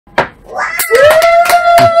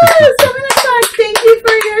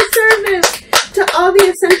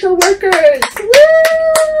essential workers. Woo!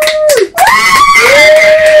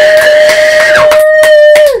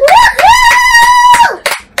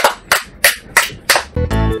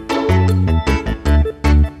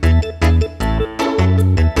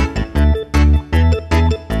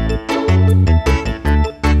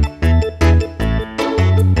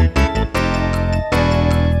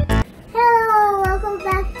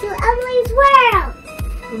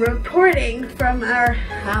 Reporting from our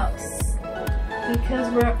house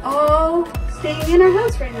because we're all staying in our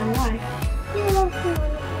house right now. Why?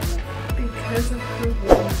 Because of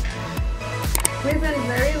Corona. We've been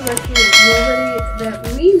very lucky that nobody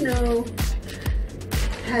that we know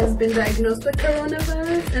has been diagnosed with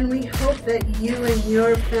coronavirus, and we hope that you and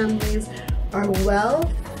your families are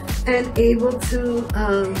well and able to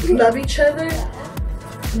love each other,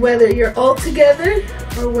 whether you're all together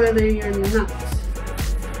or whether you're not.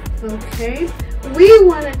 Okay, we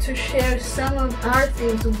wanted to share some of our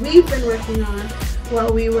things we've been working on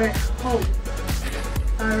while we were at home.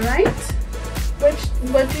 Alright,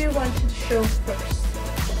 what do you want to show first?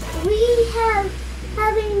 We have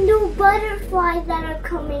having new butterflies that are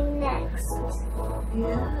coming next.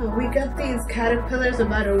 Yeah, we got these caterpillars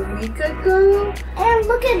about a week ago. And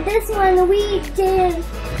look at this one. We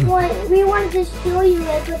wanted to show you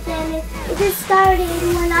it, but then it just started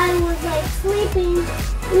when I was like sleeping.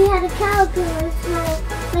 We had a caterpillar, so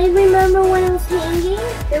like remember when it was hanging?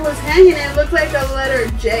 It was hanging, it looked like a letter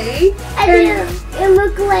J. And then it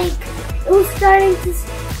looked like it was starting to,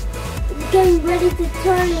 getting ready to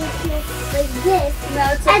turn into like this.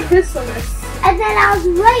 Now it's a chrysalis. And then I was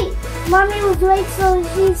right. Mommy was right, so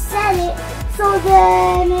she said it. So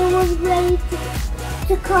then it was ready to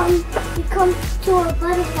become to a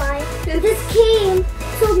butterfly. It just came,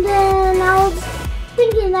 so then I was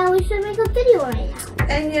thinking that we should make a video right now.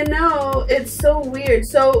 And you know, it's so weird.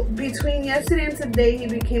 So between yesterday and today, he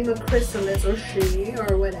became a chrysalis, or she,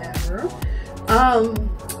 or whatever.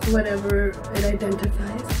 Whatever it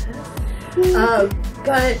identifies as.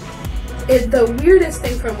 But the weirdest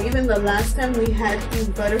thing from even the last time we had these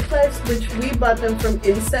butterflies, which we bought them from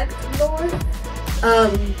Insect Lore,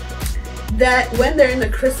 that when they're in the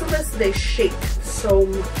chrysalis, they shake so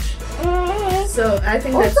much. So I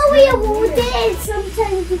think that's also we hold it, and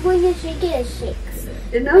sometimes when you shake it, it shakes.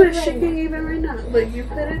 And now it's shaking even right now. Like you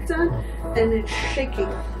put it down, and it's shaking.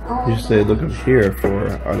 You say look up here for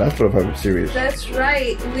that's what I'm series. That's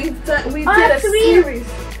right. We did a series.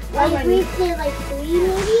 Like we did like 3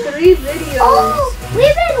 maybe? 3 videos. Oh,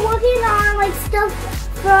 we've been working on like stuff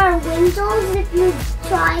for our windows if you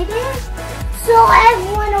tried it. So I have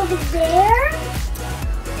one over there.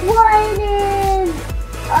 One in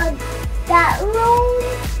that room.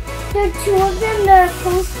 There are 2 of them. There are a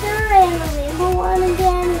poster and a rainbow one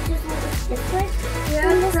again, which is like different.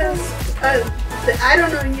 Yeah, because I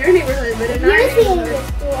don't know in your neighborhood, but in our neighborhood.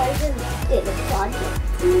 I just did a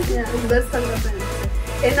project. Yeah, let's talk about that.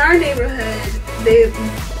 In our neighborhood,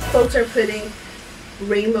 folks are putting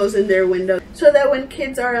rainbows in their windows so that when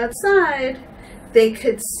kids are outside, they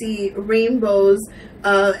could see rainbows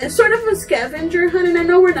and sort of a scavenger hunt. And I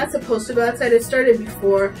know we're not supposed to go outside. It started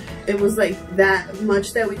before it was like that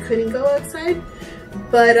much that we couldn't go outside.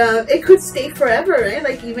 But it could stay forever, right?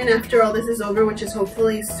 Like even after all this is over, which is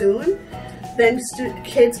hopefully soon, then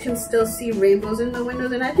kids can still see rainbows in the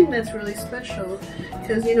windows. And I think that's really special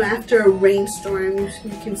because, you know, after a rainstorm,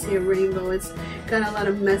 you can see a rainbow. It's got a lot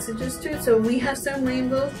of messages to it. So we have some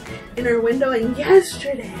rainbows in our window. And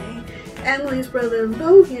yesterday, Emily's brother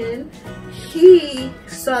Logan, he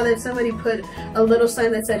saw that somebody put a little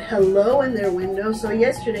sign that said hello in their window. So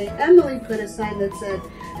yesterday, Emily put a sign that said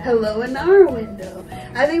hello in our window.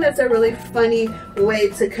 I think that's a really funny way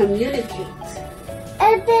to communicate.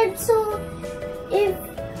 And then so if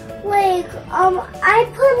like I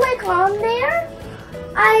put like on there,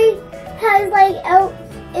 I had like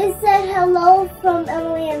it said hello from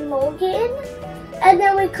Emily and Logan. And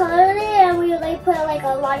then we colored it and we like put like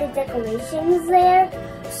a lot of decorations there.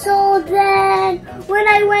 So then when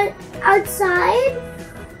I went outside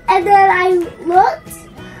and then I looked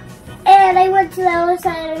and I went to the other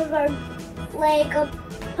side of our like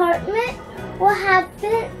apartment, what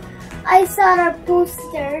happened? I saw our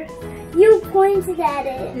poster. You pointed at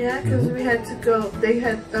it. Yeah, because we had to go. They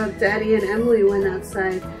had Daddy and Emily went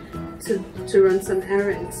outside to run some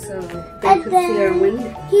errands, so they could see our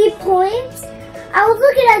window. He points. I was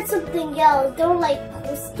looking at something else. They were like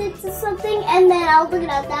Post-its or something, and then I was looking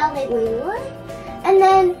at that like, wait, what? And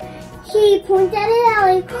then he pointed at it, and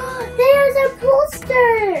I was like, oh, there's our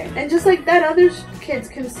poster. And just like that, other kids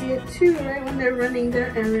can see it too, right? When they're running their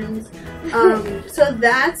errands So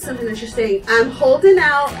that's something that you're saying. I'm holding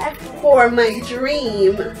out for my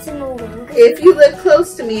dream. If you live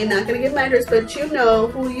close to me, I'm not going to give my address, but you know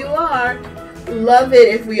who you are. Love it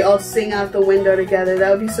if we all sing out the window together.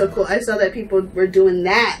 That would be so cool. I saw that people were doing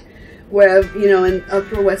that, where, you know, in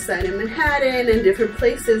Upper West Side in Manhattan and different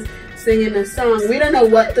places, singing a song. We don't know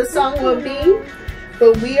what the song will be,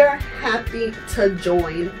 but we are happy to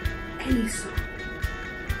join any song.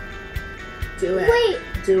 Do it. Wait.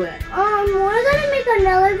 Do it. We're gonna make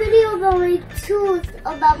another video about my tooth,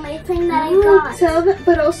 about my thing that I got. Tell them,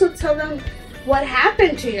 but also tell them what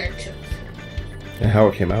happened to your tooth. And how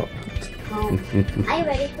it came out. Oh. I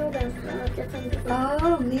already told them.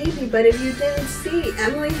 Oh, maybe. But if you didn't see,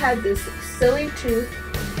 Emily had this silly tooth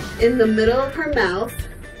in the middle of her mouth.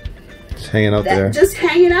 Just hanging out there. Just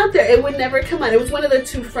hanging out there. It would never come out. It was one of the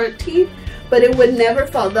two front teeth, but it would never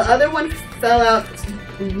fall. The other one fell out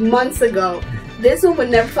months ago. This one would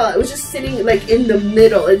never fall out. It was just sitting like in the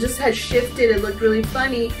middle. It just had shifted. It looked really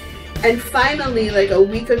funny. And finally, like a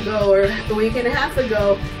week ago or a week and a half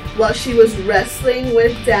ago, while she was wrestling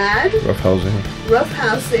with Dad, roughhousing,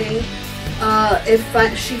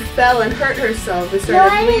 she fell and hurt herself. It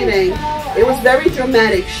started bleeding. It was very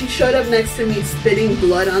dramatic. She showed up next to me spitting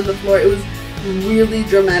blood on the floor. It was really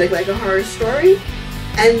dramatic, like a horror story.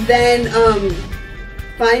 And then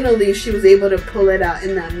finally she was able to pull it out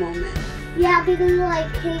in that moment. Yeah, because it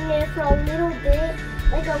like came in for a little bit,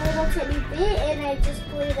 like a little tiny bit, and I just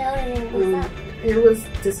pulled it out and it was out. It was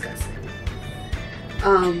disgusting.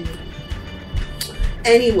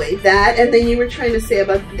 Anyway, that, and then you were trying to say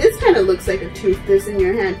about, this kind of looks like a tooth, this in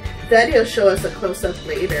your hand. Daddy'll show us a close-up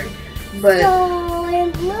later. But so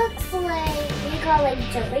it looks like we got like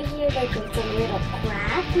jump right here, like it's a little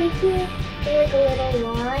crack right here, like a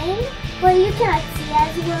little line, but you can't see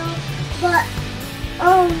as well. But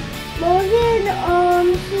Logan,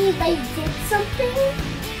 he like did something,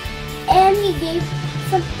 and he gave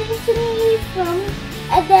something to me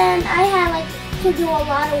and then I had like to do a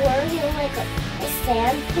lot of work. It was like a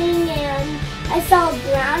sand thing, and I saw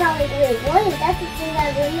brown. I was like, wait, what is that? The thing that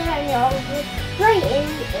was in there, and I was like, right, and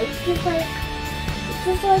it's just like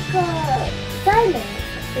a diamond.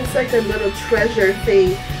 It's like a little treasure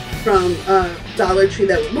thing from Dollar Tree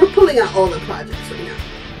that we're pulling out all the projects right now.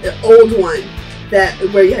 The old one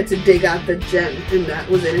where you had to dig out the gem, and that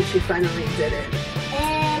was it, and she finally did it.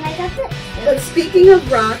 And I got it. But speaking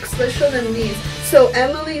of rocks, let's show them these. So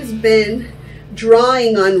Emily's been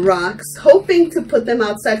drawing on rocks, hoping to put them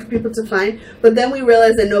outside for people to find, but then we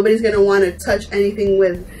realized that nobody's going to want to touch anything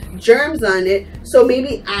with germs on it. So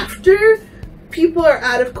maybe after people are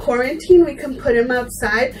out of quarantine, we can put them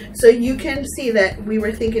outside so you can see that we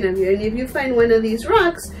were thinking of you. And if you find one of these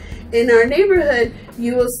rocks in our neighborhood,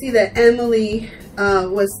 you will see that Emily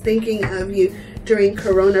was thinking of you during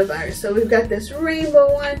coronavirus. So we've got this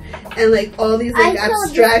rainbow one and like all these like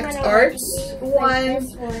abstract arts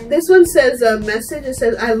ones. This one says a message. It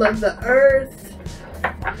says, I love the earth.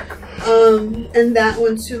 And that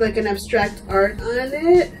one too, like an abstract art on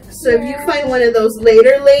it. So if you find one of those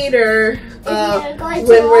later, when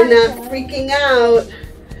we're not freaking out,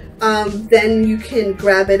 then you can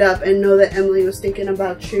grab it up and know that Emily was thinking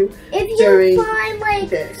about you. If during you find like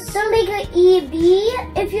this. So like an EB,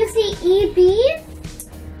 if you see EB,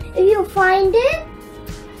 if you find it,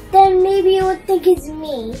 then maybe you would think it's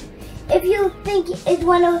me. If you think it's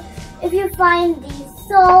if you find these.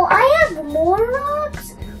 So I have more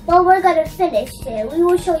rocks, but we're gonna finish it. We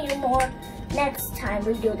will show you more next time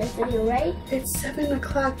we do this video, right? It's 7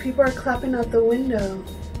 o'clock. People are clapping out the window.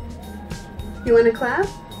 You want to clap?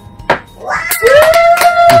 Woo!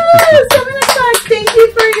 7 o'clock. Thank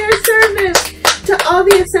you for your service to all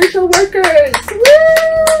the essential workers. Woo!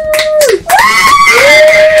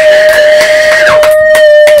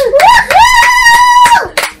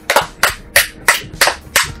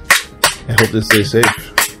 I hope they stay safe.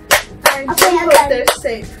 I hope they're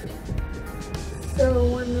safe. So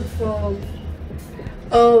wonderful.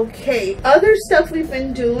 Okay, other stuff we've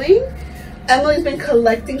been doing. Emily's been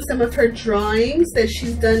collecting some of her drawings that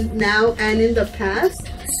she's done now and in the past.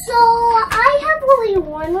 So I have only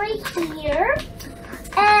one right here,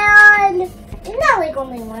 and it's not like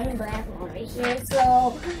only one, but I have one right here.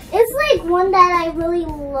 So it's like one that I really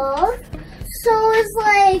love. So it's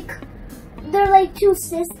like they're like two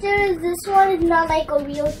sisters. This one is not like a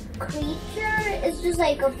real creature. It's just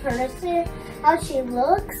like a person, how she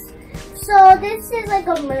looks. So this is like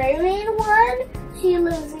a mermaid one. She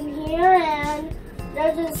lives in here, and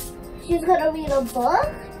she's gonna read a book.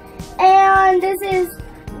 And this is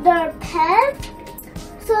their pet.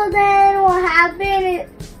 So then what happened is,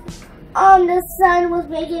 the sun was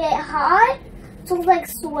making it hot. So like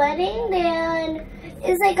sweating, and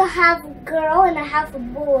it's like a half girl and a half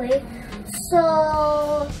boy.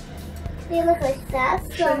 So they look like that.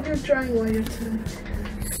 Show your drawing while you're talking.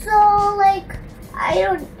 So like I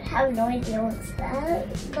don't have no idea what's that,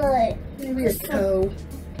 but Maybe a toe.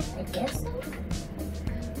 I guess so.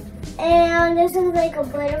 And this is like a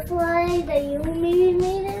butterfly that you maybe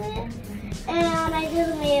made in it. And I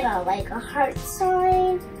just made like a heart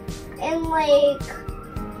sign. And like,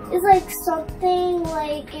 it's like something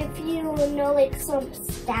like if you know like some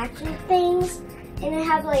statue things. And it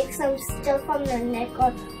has like some stuff on their neck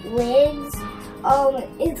or legs.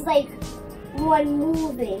 It's like one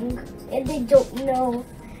moving and they don't know.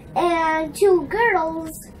 And two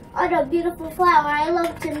girls on a beautiful flower. I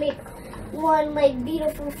love to make one like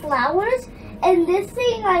beautiful flowers, and this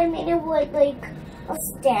thing I made it with like a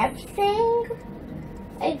stamp thing.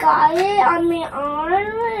 I got it on my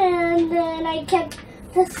arm, and then I kept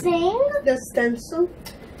the thing. The stencil?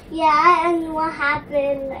 Yeah, and what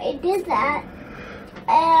happened, I did that,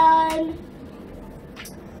 and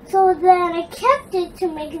so then I kept it to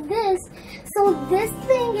make this. So this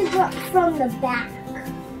thing is from the back.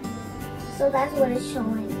 So that's what it's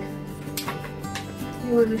showing.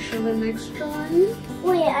 You want to show the next drawing?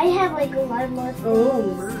 Wait, I have like a lot more things.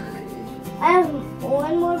 Oh my. I have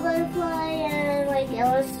one more butterfly and like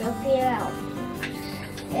yellow stuff here.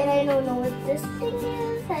 And I don't know what this thing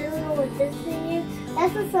is. I don't know what this thing is.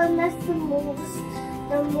 That's the sun, that's the moon.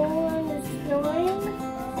 The moon is snowing.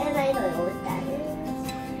 And I don't know what that is.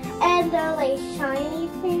 And there are like shiny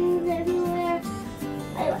things everywhere.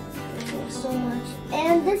 I like this thing so much.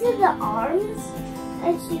 And this is the arms.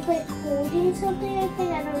 And she's like holding something, I think.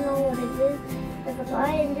 I don't know what it is. I forgot.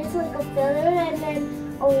 And just like a feather and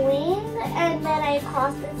then a wing. And then I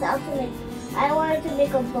crossed this out to make, I wanted to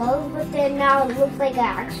make a bug, but then now it looks like an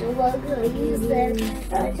actual bug. Like you said,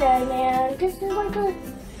 and this is like a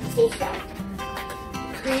seashell.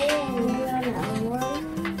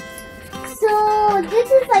 So this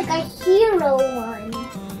is like a hero one.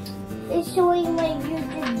 It's showing like you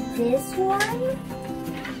did this one.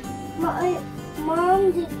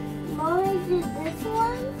 Mom did this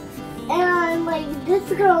one, and like this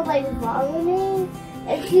girl like vomiting,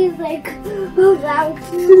 and she's like about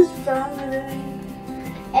to vomiting,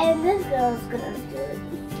 and this girl's gonna do it.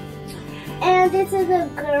 And this is a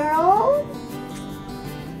girl,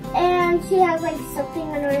 and she has like something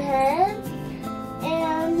on her head,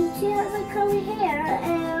 and she has like curly hair,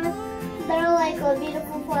 and they're like a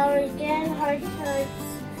beautiful flower again, heart hearts,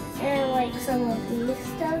 and like some of these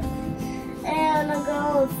stuff. And a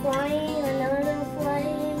girl is flying, another girl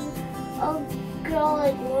flying, a girl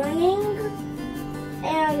like running,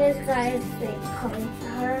 and this guy is like coming to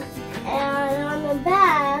her. And on the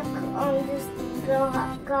back, this girl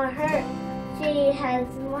got hurt. She has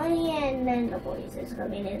money, and then the police is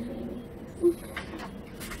coming in.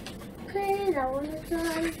 Okay, that one is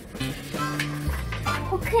done.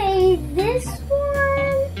 Okay, this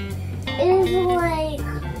one is like.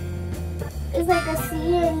 It's like a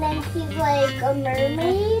sea, and then she's like a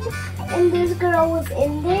mermaid, and this girl was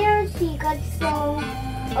in there. She got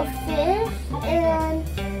a fish, and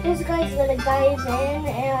this guy's gonna dive in,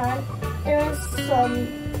 and there's some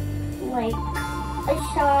like a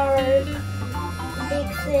shark, big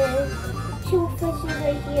fish, two fishes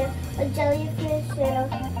right here, a jellyfish,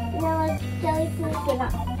 and another jellyfish, and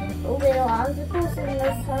a little octopus in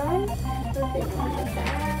the sun. Something like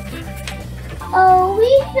that. Oh, we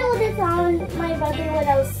showed this on my brother when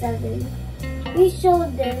I was 7. We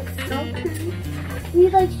showed this. Okay. We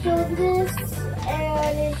like showed this,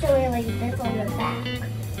 and it's showing like this on the back.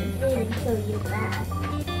 It didn't show you that.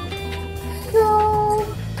 So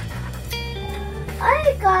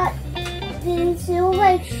I got this. It was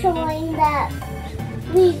like showing that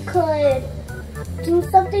we could do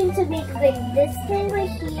something to make like this thing right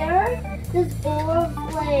here. This bowl of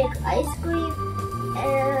like ice cream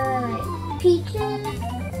and like peaches,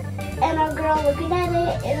 and a girl looking at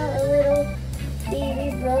it, and a little baby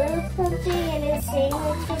brother or something, and it's saying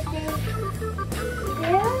like something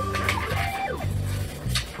there.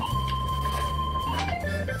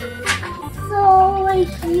 So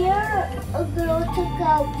right here, a girl took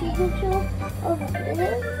out Pikachu of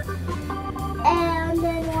this, and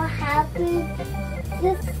then what happened?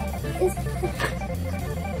 This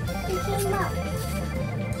came out.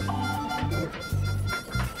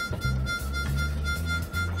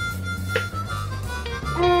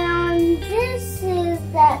 And this is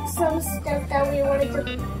some stuff that we wanted to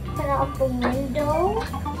put out the window.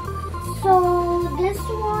 So this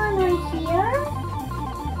one right here,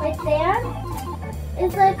 right there,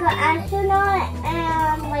 is like an astronaut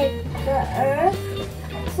and like the Earth.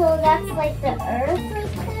 so that's like the earth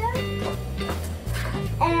right there.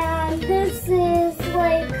 And this is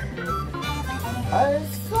like a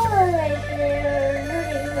sword right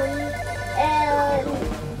there. And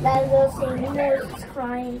that girl saying nurse is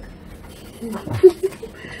crying.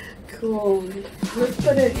 Cool. Let's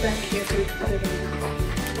put it back here so we can put it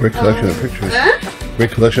in. Great collection of pictures. Huh?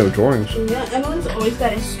 Great collection of drawings. Yeah, Emily's always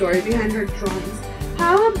got a story behind her drawings.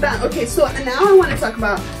 How about, okay, so now I want to talk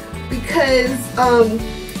about, because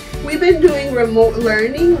we've been doing remote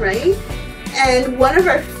learning, right? And one of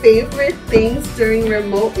our favorite things during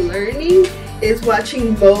remote learning is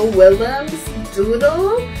watching Mo Willems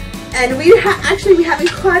doodle. And we haven't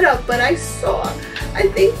caught up, but I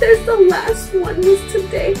think there's the last one was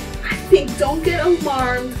today. I think, don't get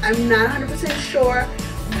alarmed, I'm not 100% sure,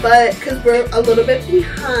 but because we're a little bit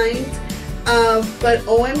behind. But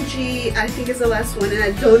OMG, I think is the last one, and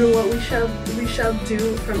I don't know what we shall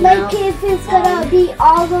do from now. Like if it's gonna be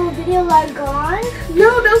all the videos are gone?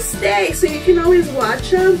 No, they'll stay, so you can always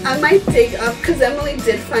watch them. I might dig up, because Emily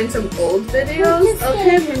did find some old videos.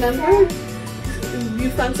 Okay, remember? You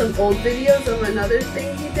found some old videos of another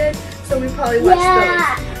thing he did, so we probably watched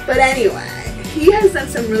those. But anyway, he has done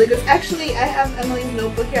some really good. Actually, I have Emily's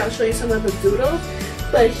notebook here. I'll show you some of the doodles.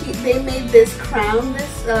 But they made this crown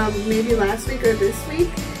maybe last week or this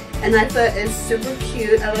week, and I thought it's super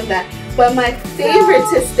cute. I love that. But my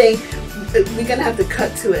favoriteest thing, we're gonna have to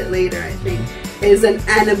cut to it later, I think, is an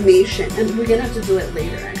animation, and we're gonna have to do it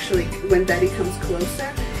later actually when Daddy comes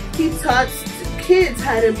closer. He taught kids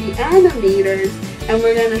how to be animators, and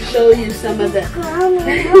we're gonna show you some of the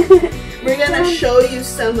we're gonna show you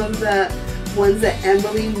some of the ones that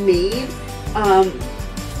Emily made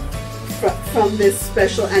from this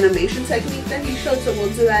special animation technique that he showed. So we'll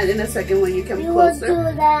do that in a second when you come closer.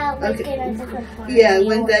 We'll do that like in a different part. Yeah,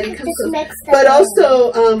 when Daddy comes closer. But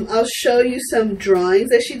also, I'll show you some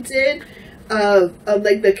drawings that she did of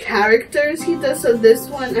like the characters he does. So this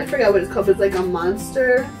one, I forgot what it's called, but it's like a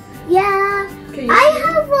monster. Yeah. I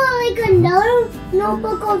have like another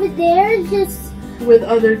notebook over there, just with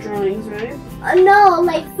other drawings, right? No,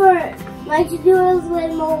 like for my to-dos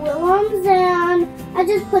with Mo Willems, and I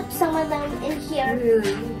just put some of them in here. Yeah,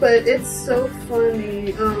 but it's so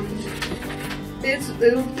funny. It's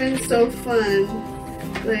been so fun.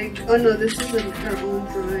 Like, oh no, this isn't her own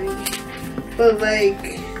drawing, but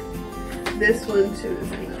like this one too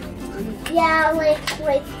is another one. Yeah, like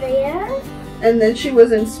right there. And then she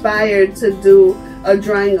was inspired to do a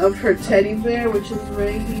drawing of her teddy bear, which is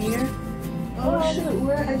right here. Oh shoot,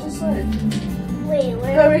 where? I just saw it. Wait,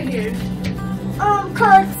 where? Over here.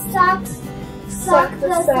 Called socks. Sock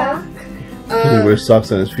the sock. He wears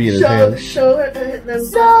socks on his feet and his hands. Show her them.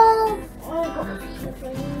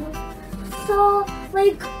 So,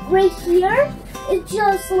 like right here, it's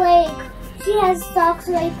just like she has socks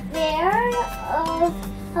right there of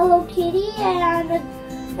Hello Kitty and other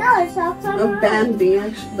socks on her Bambi,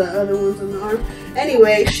 actually, the other ones on the arm.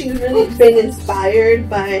 Anyway, she's really been inspired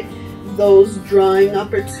by those drawing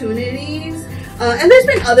opportunities. And there's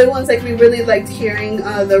been other ones, like we really liked hearing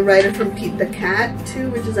the writer from Pete the Cat too,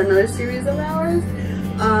 which is another series of ours.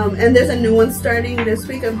 And there's a new one starting this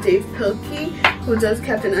week of Dave Pilkey, who does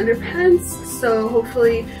Captain Underpants. So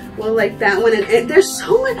hopefully we'll like that one. And there's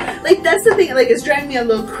so much, like that's the thing, like it's driving me a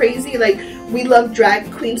little crazy. Like we love Drag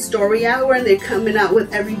Queen Story Hour, and they're coming out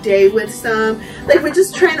with every day with some. Like we're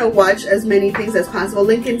just trying to watch as many things as possible.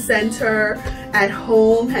 Lincoln Center at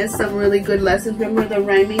Home has some really good lessons. Remember the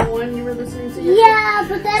rhyming one you were listening to? Yeah,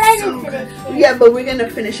 but then I didn't finish it. Yeah, but we're gonna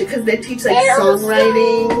finish it because they teach like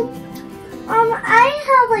songwriting. I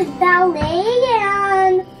have like ballet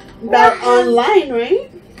and online, right?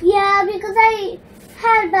 Yeah, because I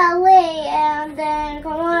had ballet, and then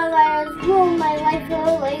coronavirus ruined my life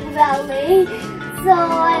for like ballet, so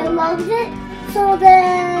I loved it. So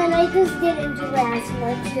then I just didn't do as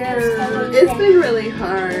much. Yeah, it's been really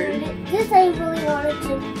hard. This I really wanted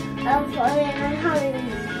to have fun, and I'm having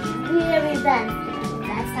really bad.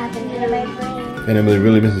 That's happening in my brain. And Emily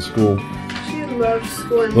really misses school. She loves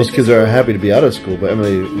school. Most kids are happy to be out of school, but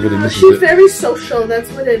Emily really misses She's it. very social, that's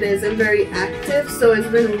what it is, and very active, so it's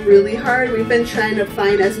been really hard. We've been trying to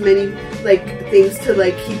find as many like things to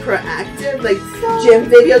like keep her active, like gym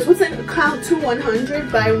videos. What's it? Count to 100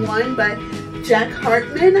 by 1 by Jack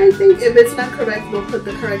Hartman, I think. If it's not correct, we'll put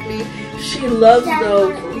the correct name. She loves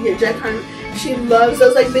those. Yeah, Jack Hartman. She loves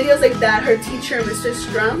those like videos like that. Her teacher, Mr.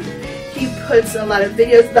 Strum, he puts a lot of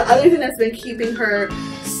videos. The other thing that's been keeping her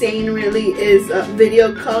sane really is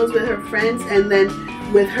video calls with her friends, and then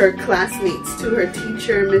with her classmates too. Her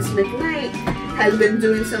teacher, Miss McKnight, has been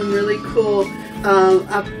doing some really cool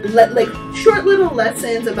like short little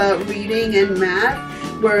lessons about reading and math,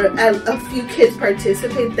 where a few kids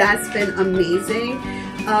participate. That's been amazing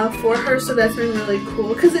for her. So that's been really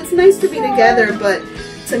cool because it's nice to be together, but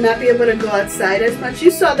to not be able to go outside as much.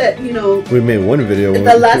 You saw that, you know. We made one video.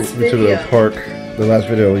 The last video. To the park. The last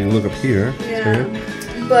video. You look up here. Yeah.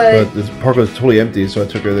 But this park was totally empty, so I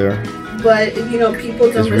took her there. But you know,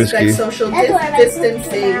 people don't respect social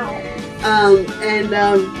distancing,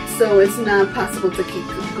 so it's not possible to keep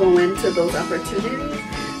going to those opportunities.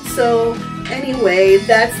 So anyway,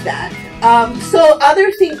 that's that. So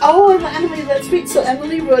other thing. Oh, Emily, let's read. So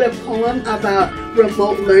Emily wrote a poem about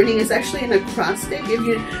remote learning. It's actually an acrostic.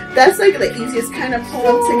 That's like the easiest kind of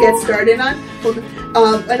poem to get started on.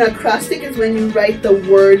 An acrostic is when you write the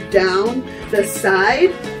word down the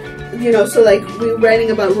side. You know, so like we're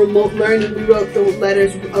writing about remote learning, we wrote the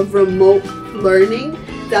letters of remote learning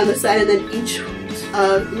down the side, and then each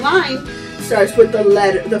line starts with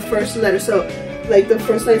the first letter. So like the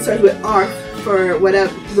first line starts with R for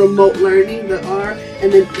whatever, remote learning, the R,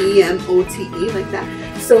 and then EMOTE, like that.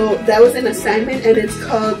 So that was an assignment, and it's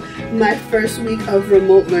called My First Week of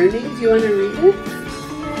Remote Learning. Do you want to read it?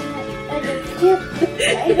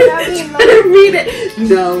 Read it.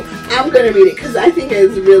 No, I'm gonna read it because I think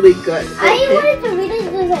it's really good. Okay? I wanted to read it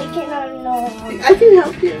because I cannot know. I can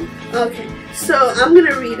help you. Okay, so I'm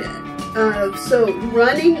gonna read it. So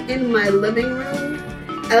running in my living room,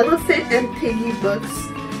 elephant and piggy books,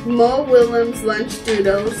 Mo Willems lunch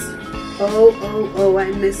doodles. Oh,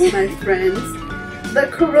 I miss my friends. The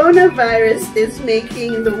coronavirus is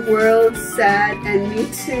making the world sad, and me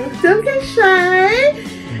too. Don't get shy.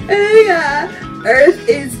 Yeah, Earth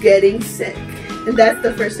is getting sick. And that's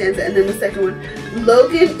the first stanza. And then the second one.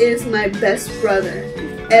 Logan is my best brother.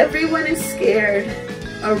 Everyone is scared.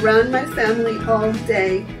 Around my family all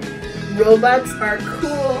day. Robots are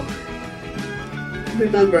cool.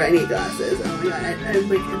 Remember, I need glasses. Oh my god, I don't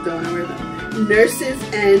want to wear them. Nurses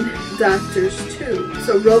and doctors too.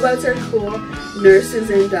 So robots are cool. Nurses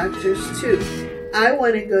and doctors too. I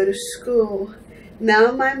want to go to school.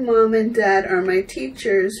 Now my mom and dad are my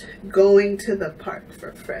teachers, going to the park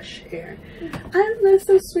for fresh air. That's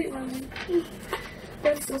so sweet, Mommy.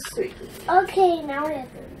 That's so sweet. Okay, now we have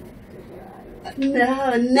to...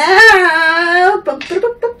 No.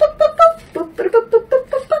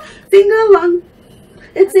 Sing along.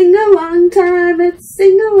 It's sing a long time. It's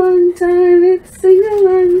sing a long time. It's sing a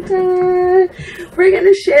long time. We're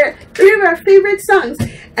gonna share 3 of our favorite songs,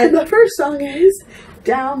 and the first song is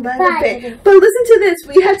Down by the Bay. But listen to this.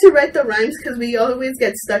 We had to write the rhymes because we always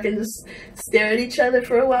get stuck and just stare at each other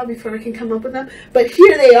for a while before we can come up with them. But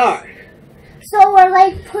here they are. So we're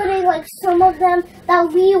like putting like some of them that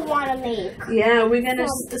we want to make. Yeah, we're gonna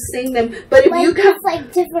sing them. But if like you come,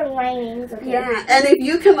 like different rhymings. Okay. Yeah, and if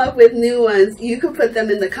you come up with new ones, you could put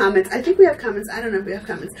them in the comments. I think we have comments. I don't know if we have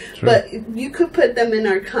comments, sure. But you could put them in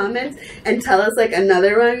our comments and tell us like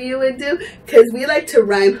another rhyme you would do, because we like to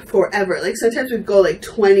rhyme forever. Like sometimes we go like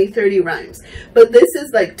 20, 30 rhymes, but this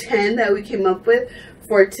is like 10 that we came up with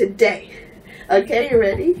for today. Okay, you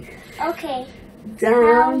ready? Okay.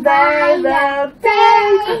 Down by the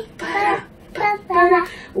bay,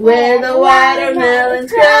 where the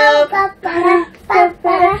watermelons grow, back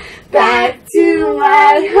to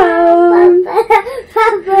my home,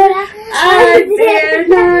 I dare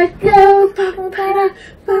not go,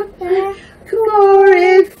 for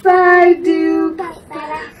if I do,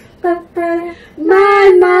 my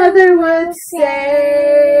mother would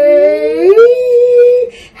say,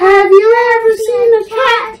 have you ever seen a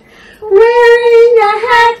cat wearing a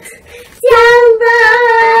hat down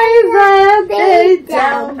by the bay,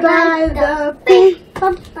 down by the bay,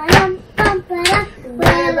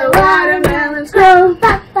 where the watermelons grow,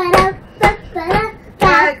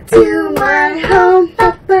 back to my home,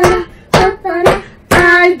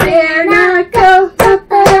 I dare not go,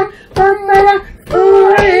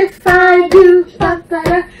 for if I do,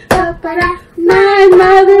 my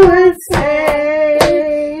mother would say,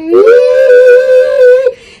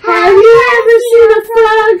 have you ever seen a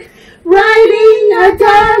frog riding a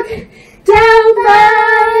dog down by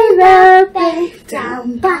the bay, down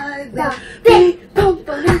by the bay,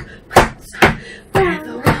 where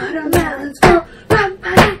the watermelons grow,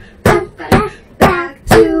 back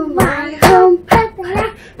to my home,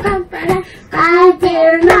 I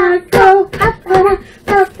dare not go,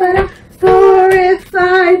 for if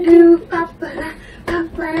I do,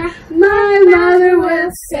 my mother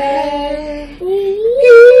will say,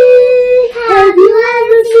 have you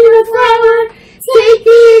ever seen a flower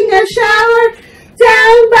taking a shower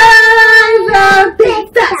down by the bay,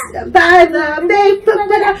 down by the bay,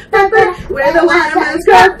 where the watermelons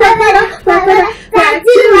grow, back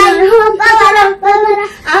to my home,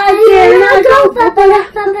 I dare not go,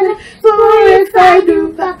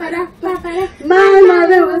 My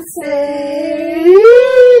mother would say,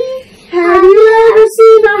 have you ever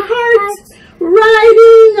seen a heart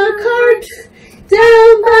riding a cart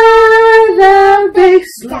down by the bay,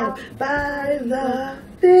 slow by the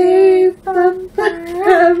bay,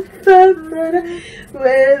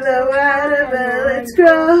 where the watermelons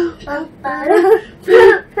grow,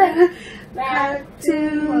 back to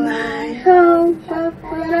my home,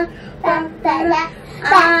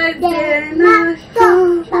 I dare not go,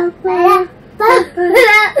 if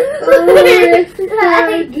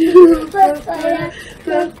I do,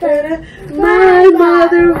 my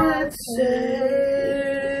mother would say,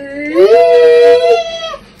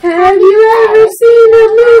 have you ever seen a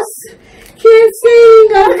moose kissing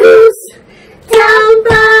a goose down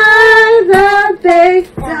by the bay,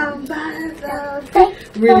 down by the bay,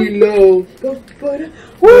 really low,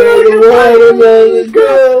 where the watermelons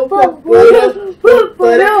grow,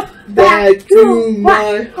 back to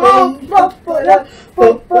my home,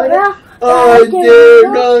 I dare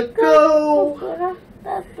not go,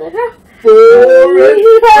 for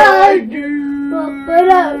if I do,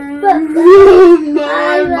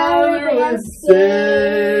 my mother would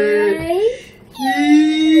say,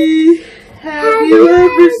 have you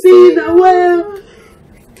ever seen a whale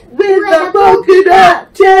with a polka dot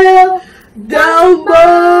tail down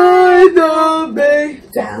by the bay,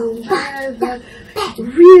 down by the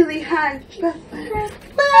really high, where the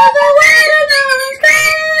watermelons go,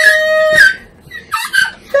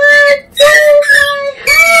 back to my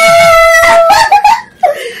home,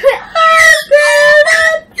 I dare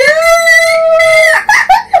not go,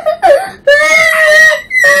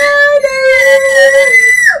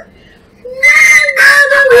 my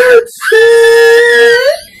mother would say,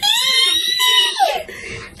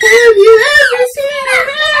 have you ever seen a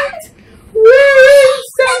rat wearing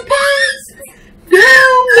some pants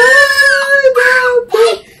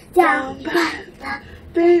down by the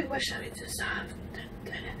bay, what shall we do, soft?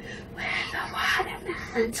 Where the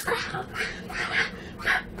watermelons grow,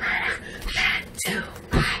 back to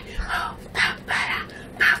my home,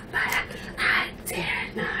 I dare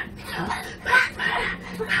not go,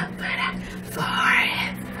 for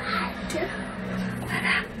if I do,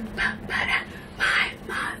 my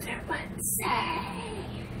mother would say,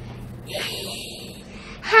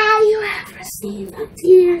 have you ever seen a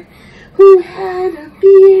deer who had a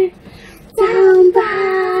beard down by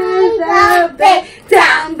the bay,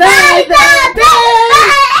 down by the bay,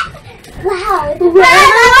 wow, where the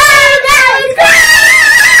watermelons grow,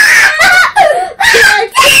 back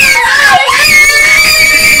to my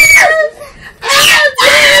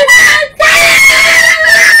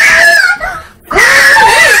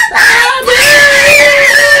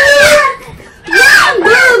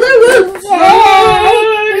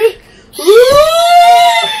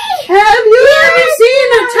have you ever seen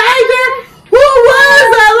a tiger who was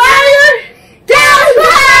a liar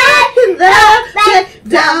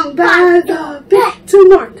down by the bay, two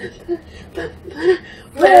more,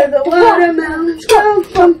 where the watermelons grow,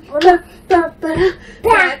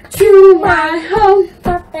 back to my home,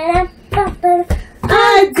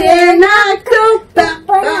 I dare not go,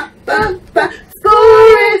 for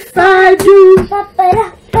if I do,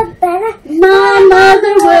 my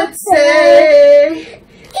mother would say,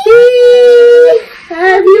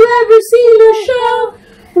 have you ever seen a show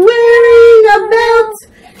wearing a belt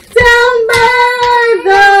down by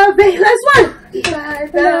the bay? Last one. By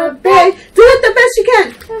the bay. Do it the best you can.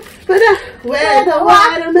 Where the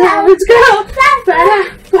watermelons go.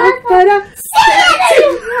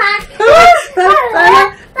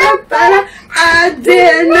 I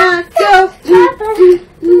dare not go.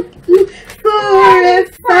 For if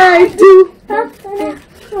I do,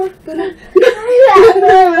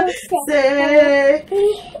 say,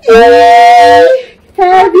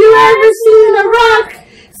 have you ever seen a rock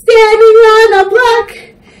standing on a block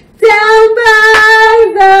down by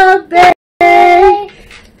the bay?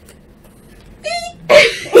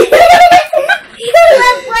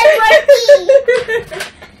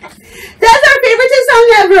 That's our favorite song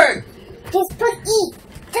ever. Just put E.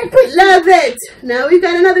 Love it. Now we've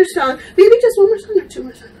got another song. Maybe just one more song or two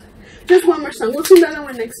more songs. Just one more song. We'll sing that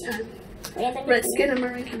one next time. Red Skin and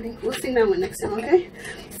Maroon. We'll sing that one next time, okay?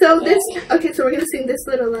 So this, okay, so we're gonna sing this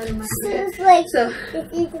little light of mine. Okay? So,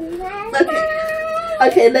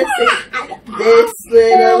 okay, let's sing. This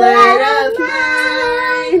little light of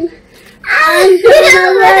mine, I'm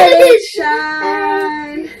gonna let it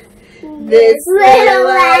shine. This little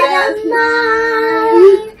light of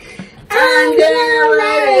mine, I'm gonna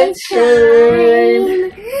let it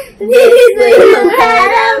shine. This little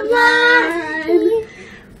light of mine,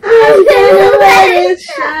 I'm gonna let it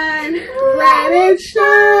shine. let it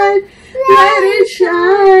shine, let it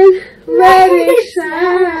shine, let it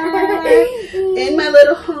shine. In my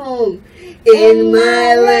little home, in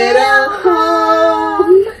my little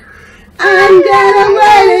home, I'm gonna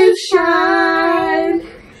let it shine.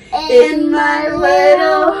 In my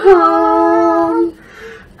little home,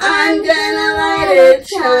 I'm gonna let it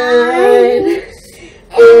shine.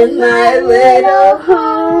 In my little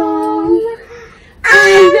home,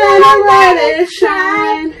 I'm gonna let it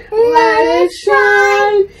shine. Let it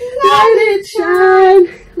shine, let it shine,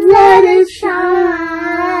 let it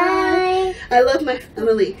shine. I love my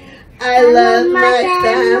family. I love my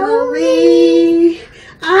family.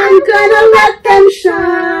 I'm gonna let them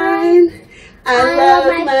shine. I love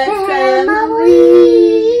my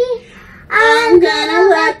family. I'm gonna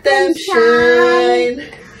let them shine.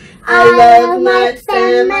 I love my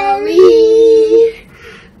family.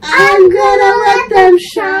 I'm gonna let them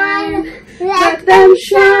shine. Let them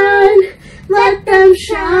shine. Let them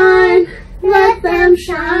shine. Let them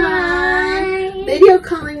shine. Video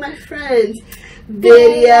calling my friends.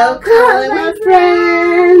 Video calling my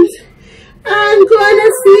friends. I'm gonna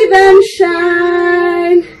see them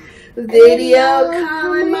shine. Video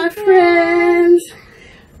calling my friends.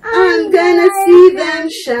 I'm gonna see them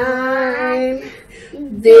shine.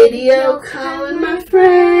 Video calling my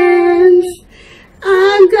friends.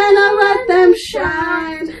 I'm gonna let them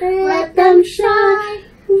shine. Let them shine.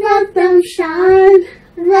 Let them shine.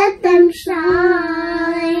 Let them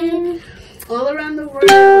shine. All around the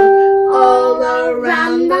world. All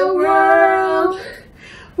around the world.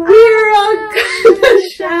 We're all gonna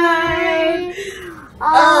shine.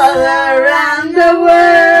 All around the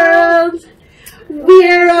world.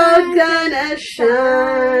 We're all gonna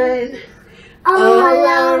shine. All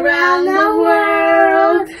around the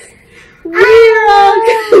world. We're all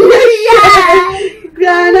gonna shine.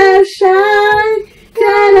 Gonna shine.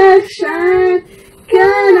 Gonna shine.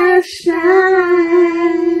 Gonna shine.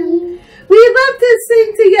 We love to sing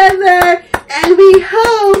together, and we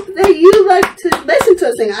hope that you like to listen to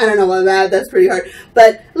us sing. I don't know about that's pretty hard,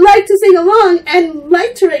 but like to sing along and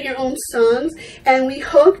like to write your own songs. And we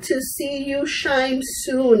hope to see you shine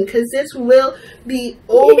soon, because this will be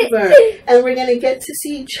over, and we're gonna get to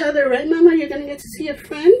see each other, right, Mama? You're gonna get to see your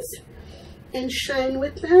friends and shine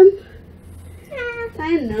with them.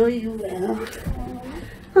 I know you will.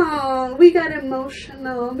 Oh, we got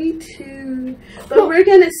emotional. Me too. But we're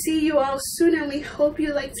going to see you all soon, and we hope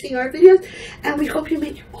you like seeing our videos, and we hope you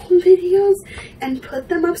make your own videos and put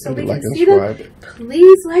them up so we can see them.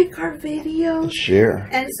 Please like our videos. And share.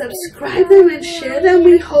 And subscribe them and share them.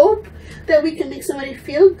 We hope that we can make somebody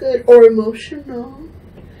feel good or emotional.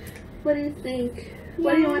 What do you think?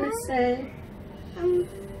 What do you want to say?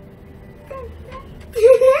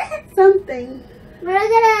 Something. We're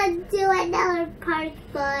gonna do another part,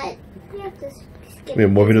 but we have to skip. We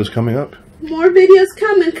have more videos coming up? More videos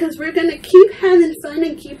coming, because we're gonna keep having fun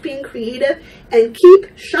and keep being creative and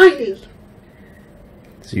keep shining.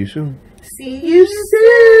 See you soon. See you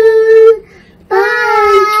soon.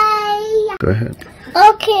 Bye. Go ahead.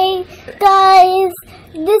 Okay, guys,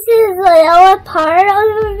 this is our part of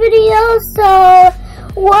the video. So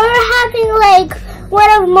we're having like one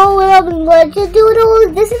of Mo Willow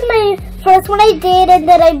doodles. This is my first one I did, and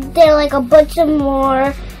then I did like a bunch of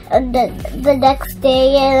more the next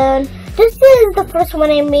day, and this is the first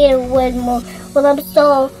one I made with Mo Willow,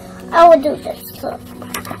 so I will do this. So.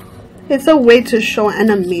 It's a way to show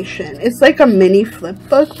animation. It's like a mini flip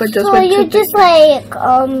book, but just so with you just like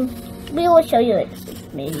we will show you it.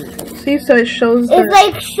 Maybe. See, so it shows. It's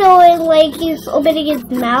like showing like he's opening his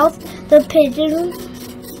mouth, the pigeon.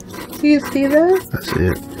 Do you see that? I see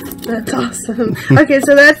it. That's awesome. Okay,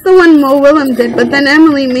 so that's the one Mo Willem did, but then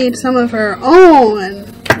Emily made some of her own.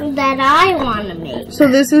 That I want to make. So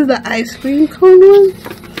this is the ice cream cone one.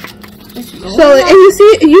 So, and you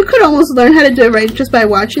see, you could almost learn how to do it right just by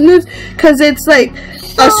watching this, because it's like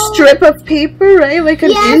a strip of paper, right? Like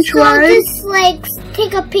an inch wide. Just like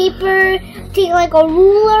take a paper, take like a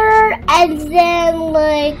ruler, and then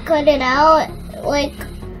like cut it out. Like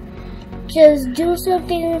just do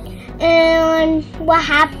something, and what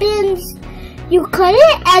happens? You cut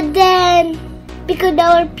it, and then pick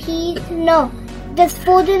another piece. No, just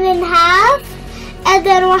fold it in half, and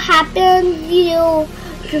then what happens? You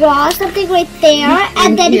draw something right there,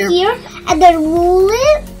 and then here, and then rule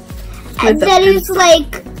it, and then it's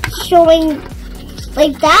like showing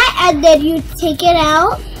like that, and then you take it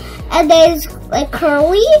out, and then it's like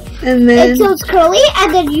curly, and then so it's curly,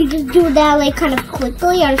 and then you just do that like kind of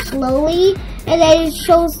quickly or slowly, and then it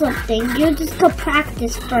shows something. You just go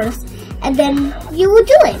practice first, and then you will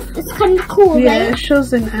do it. It's kind of cool, Yeah, right? it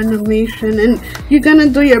shows an animation, and you're gonna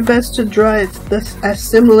do your best to draw it as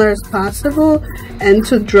similar as possible, and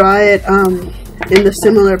to draw it in the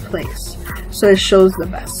similar place, so it shows the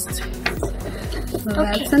best. So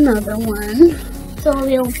that's another one. So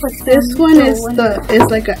we'll put This one is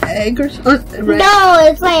like an egg or something. Right? No,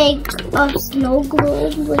 it's like a snow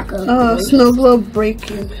globe, like a Snow globe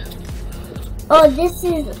breaking. Oh, this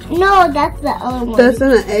is that's the other one. That's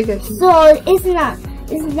an egg. I think. So it's not.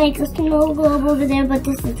 It's like a snow globe over there, but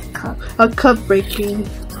this is a cup. A cup breaking.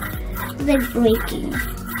 It's like breaking.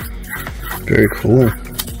 Very cool.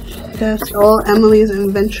 That's all Emily's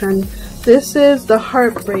invention. This is the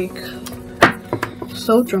heartbreak.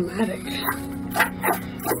 So dramatic.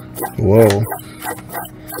 Whoa.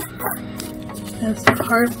 That's the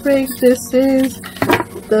heartbreak. This is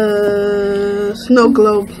the snow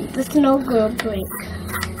globe. The snow globe break.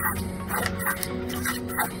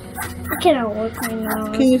 I cannot work right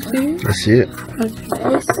now. Can you see? I see it.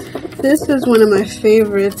 Okay. This is one of my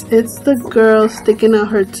favorites. It's the girl sticking out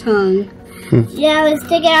her tongue. Yeah, it's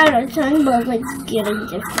sticking out her tongue, but like it's getting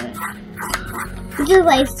different. Just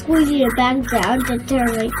like squeezing it back down to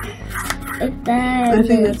turn like that. I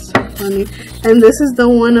think that's so funny. And this is the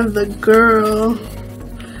one of the girl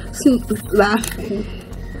laughing.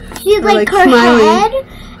 She's like her smiling. head,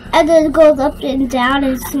 and then it goes up and down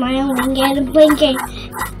and smiling and blinking.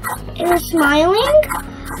 And smiling,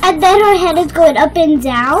 and then her head is going up and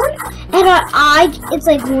down, and her eye, it's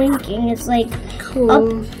like winking. It's like Cool.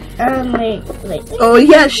 up and like. Oh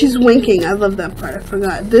yeah, she's winking. I love that part. I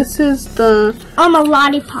forgot. This is the A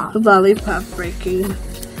lollipop. lollipop breaking.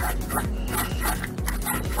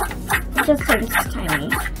 Just seems tiny.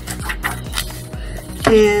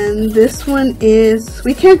 And this one is,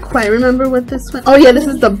 we can't quite remember what this one. Oh yeah, this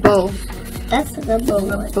is the bow. That's the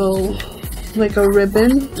bow. Bow, like a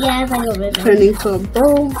ribbon Yeah, it's like a ribbon. turning to a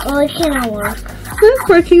bow. Oh, it cannot work. It's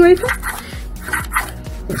working right now.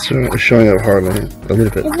 It's showing up hardly a little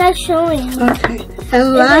bit. It's not showing. Okay.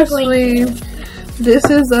 And lastly, this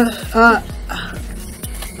is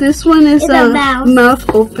this one is It's a a mouth. mouth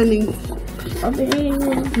opening.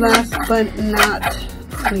 Opening. Last but not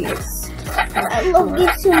least. I love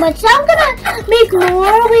these too much. I'm gonna make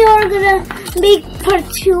more. We are gonna make part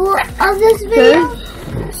 2 of this video.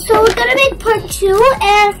 So we're gonna make part 2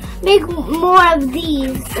 and make more of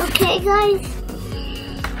these. Okay, guys?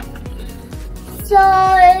 So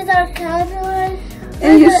is our calendar.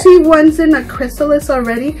 And you see one's in a chrysalis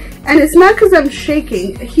already, and it's not because I'm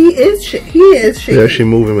shaking. He is shaking. He's actually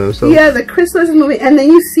moving himself. Yeah, the chrysalis is moving, and then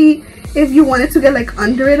you see if you wanted to get like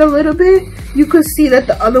under it a little bit, you could see that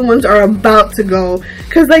the other ones are about to go,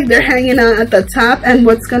 because like they're hanging out at the top, and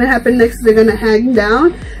what's gonna happen next is they're gonna hang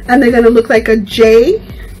down, and they're gonna look like a J,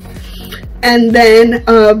 and then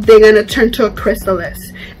they're gonna turn to a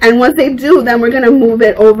chrysalis. And once they do, then we're gonna move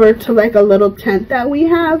it over to like a little tent that we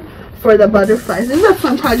have for the butterflies. This is a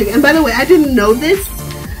fun project. And by the way, I didn't know this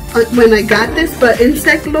when I got this, but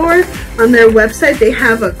Insect Lore on their website, they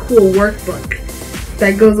have a cool workbook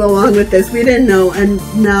that goes along with this. We didn't know, and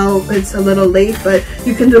now it's a little late, but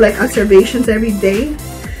you can do like observations every day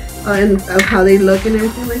and of how they look and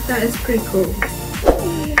everything like that. It's pretty cool.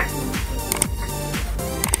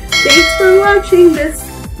 Thanks for watching this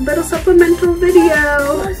little supplemental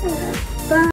video.